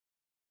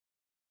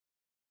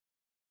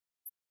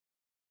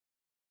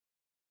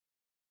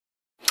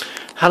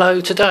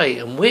Hello today,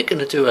 and we're going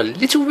to do a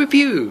little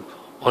review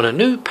on a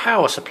new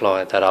power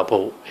supply that I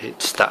bought.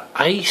 It's the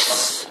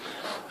ACE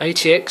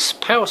ATX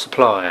power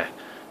supply,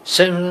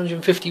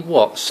 750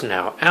 watts.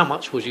 Now, how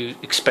much would you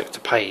expect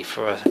to pay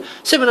for a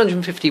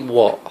 750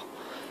 watt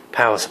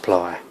power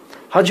supply?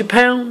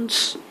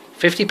 £100,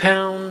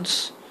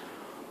 £50,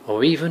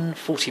 or even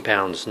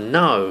 £40?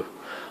 No,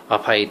 I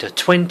paid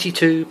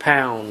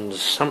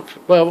 £22,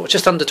 well,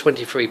 just under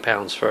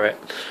 £23 for it.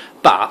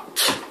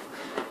 But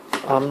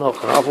I'm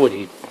not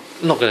going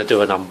to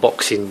do an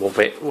unboxing of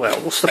it. Well,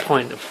 what's the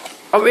point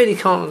of? I really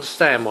can't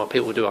understand why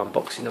people do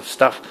unboxing of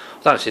stuff.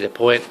 I don't see the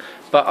point.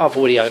 But I've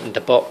already opened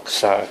the box,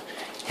 so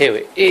here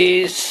it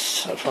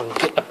is. I'll try and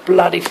get the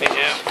bloody thing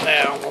out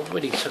now. I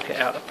already took it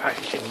out of the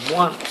packaging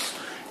once.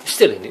 It's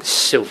still in its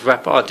silver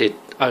wrapper. I did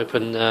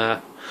open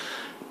the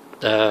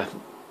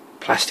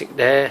plastic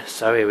there,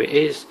 so here it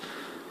is.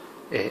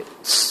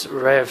 It's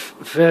Rev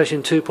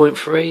version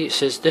 2.3. It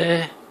says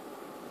there.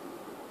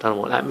 Don't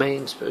know what that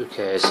means, but who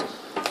cares.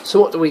 So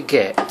what do we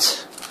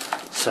get?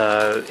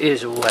 So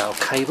here's all our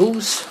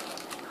cables.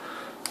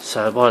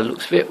 So by the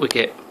looks of it, we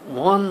get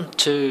 4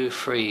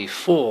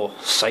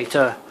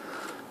 SATA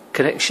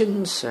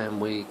connections,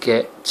 and we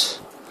get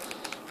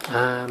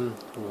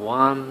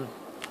 1,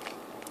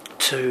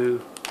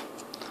 2,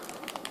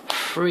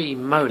 3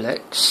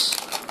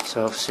 Molex.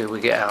 So obviously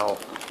we get our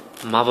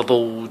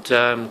motherboard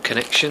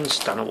connections.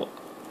 Don't know what.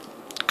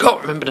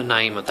 Can't remember the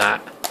name of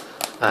that.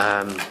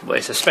 Well,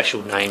 it's a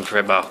special name for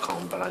it, but I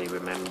can't bloody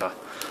remember.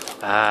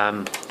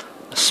 A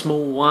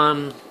small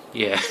one,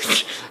 yeah,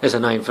 there's a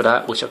name for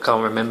that, which I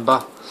can't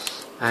remember.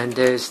 And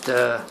there's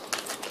the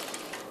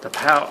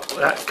power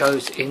that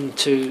goes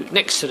into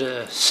next to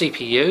the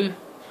CPU.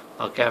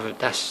 I gathered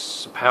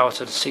that's the power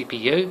to the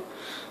CPU,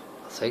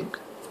 I think.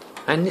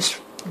 And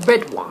this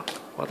red one,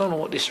 I don't know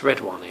what this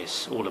red one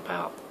is all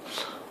about.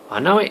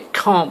 I know it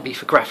can't be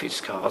for graphics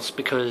cards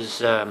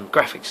because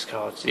graphics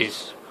cards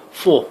is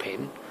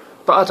 4-pin.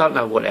 But I don't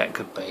know what that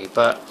could be.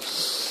 But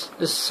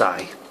let's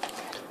say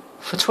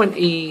for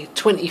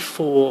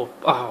 24,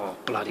 oh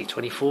bloody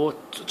 24,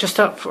 just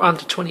up for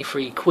under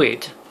 23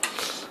 quid.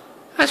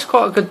 That's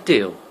quite a good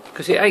deal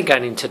because it ain't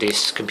going into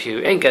this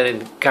computer, it ain't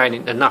going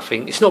into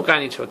nothing. It's not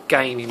going into a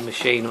gaming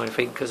machine or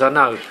anything, because I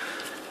know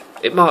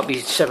it might be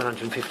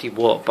 750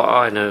 watt, but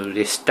I know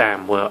this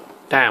damn well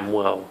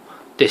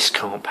this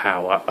can't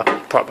power a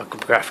proper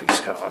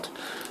graphics card.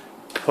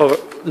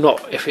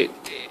 Not if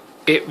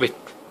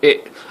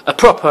a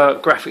proper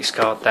graphics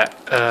card that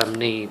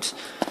needs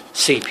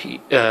CPU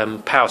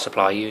power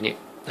supply unit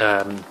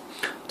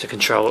to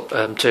control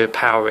to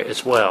power it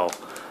as well.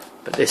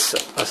 But this,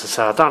 as I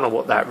say, I don't know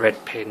what that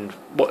red pin.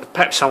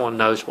 Perhaps someone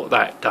knows what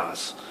that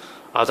does.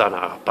 I don't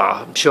know, but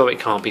I'm sure it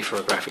can't be for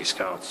a graphics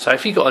card. So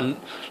if you got a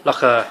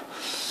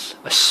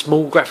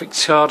small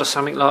graphics card or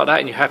something like that,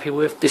 and you're happy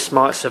with, this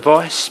might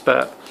suffice.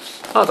 But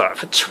I don't know,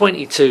 for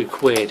 22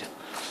 quid,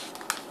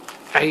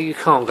 you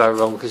can't go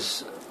wrong,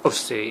 because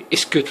obviously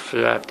it's good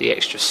for the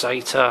extra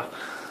SATA,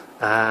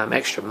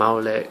 extra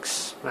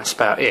Molex. That's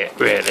about it,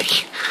 really.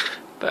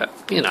 But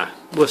you know,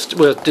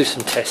 we'll do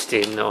some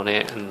testing on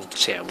it and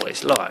see what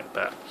it's like.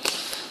 But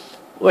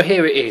well,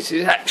 here it is.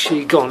 It's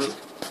actually gone.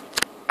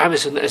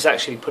 Amazon has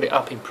actually put it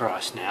up in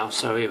price now.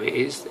 So here it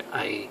is,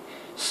 a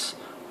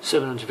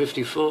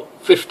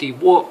 750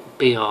 watt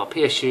BR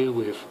PSU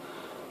with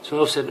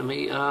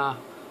 12cm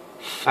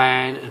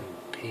fan and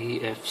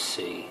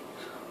PFC.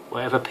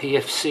 Whatever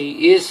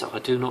PFC is, I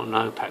do not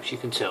know. Perhaps you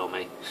can tell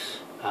me.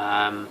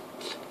 Yeah,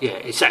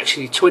 it's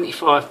actually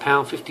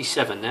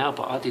 £25.57 now,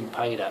 but I didn't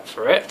pay that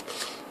for it.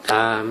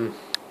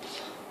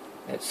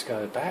 Let's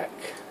go back.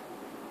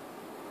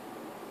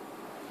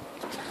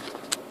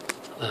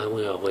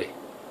 Where are we?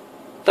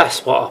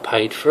 That's what I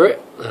paid for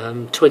it.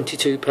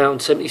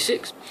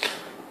 £22.76.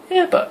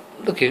 Yeah, but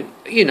look,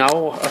 you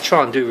know, I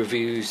try and do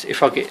reviews.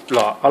 If I get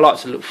I like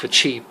to look for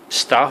cheap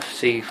stuff,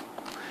 see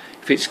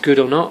if it's good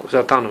or not. Because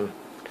I've done a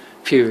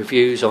few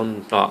reviews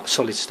on like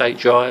solid state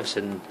drives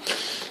and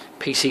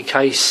PC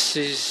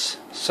cases,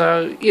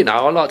 so you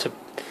know, I like to,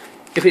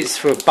 if it's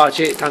for a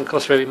budget, don't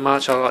cost very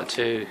much, I like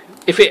to,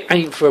 if it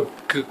ain't for a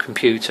good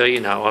computer, you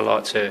know,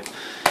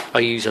 I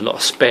use a lot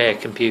of spare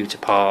computer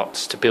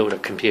parts to build a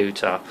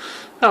computer,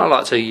 and I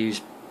like to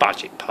use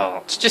budget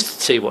parts just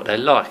to see what they're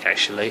like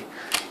actually.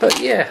 But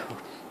yeah,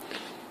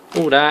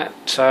 all that,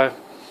 so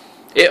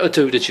it'll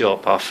do the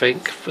job, I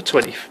think. For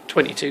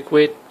 22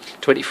 quid,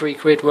 23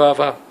 quid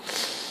rather,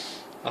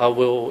 I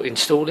will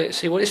install it,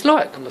 see what it's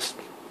like.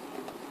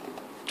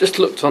 Just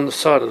looked on the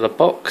side of the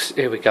box.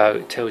 Here we go.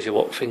 It tells you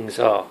what things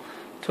are.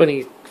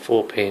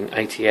 24-pin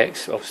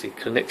ATX, obviously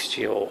connects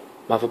to your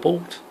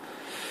motherboard.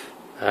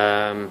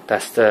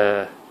 That's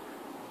the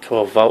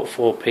 12-volt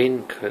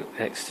 4-pin,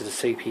 connects to the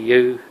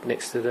CPU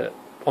next to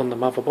on the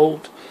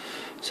motherboard.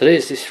 So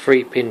there's this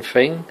 3-pin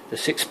thing, the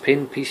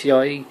 6-pin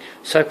PCIe.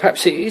 So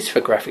perhaps it is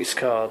for graphics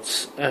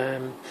cards.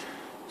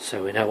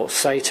 So we know what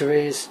SATA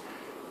is.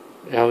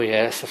 Oh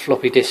yeah, that's a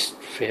floppy disk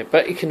here,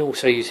 but you can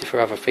also use it for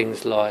other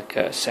things like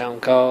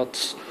sound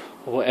cards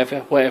or whatever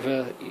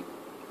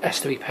has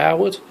to be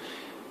powered.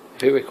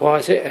 if it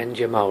requires it, and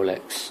your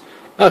Molex.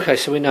 Okay,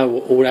 so we know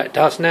what all that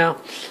does now.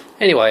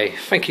 Anyway,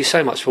 thank you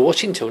so much for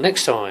watching. Till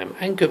next time,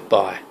 and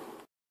goodbye.